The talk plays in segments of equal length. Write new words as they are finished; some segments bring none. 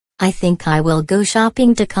I think I will go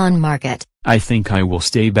shopping to Khan Market. I think I will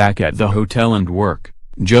stay back at the hotel and work.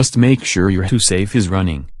 Just make sure your safe is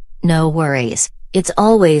running. No worries, it's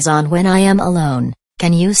always on when I am alone.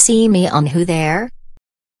 Can you see me on Who there?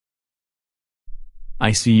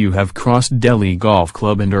 I see you have crossed Delhi Golf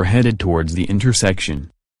Club and are headed towards the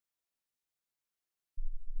intersection.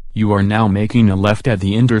 You are now making a left at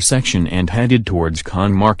the intersection and headed towards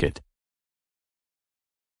Khan Market.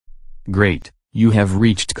 Great, you have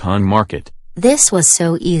reached Khan Market. This was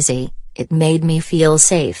so easy, it made me feel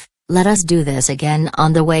safe. Let us do this again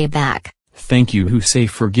on the way back. Thank you Hussein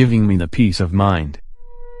for giving me the peace of mind.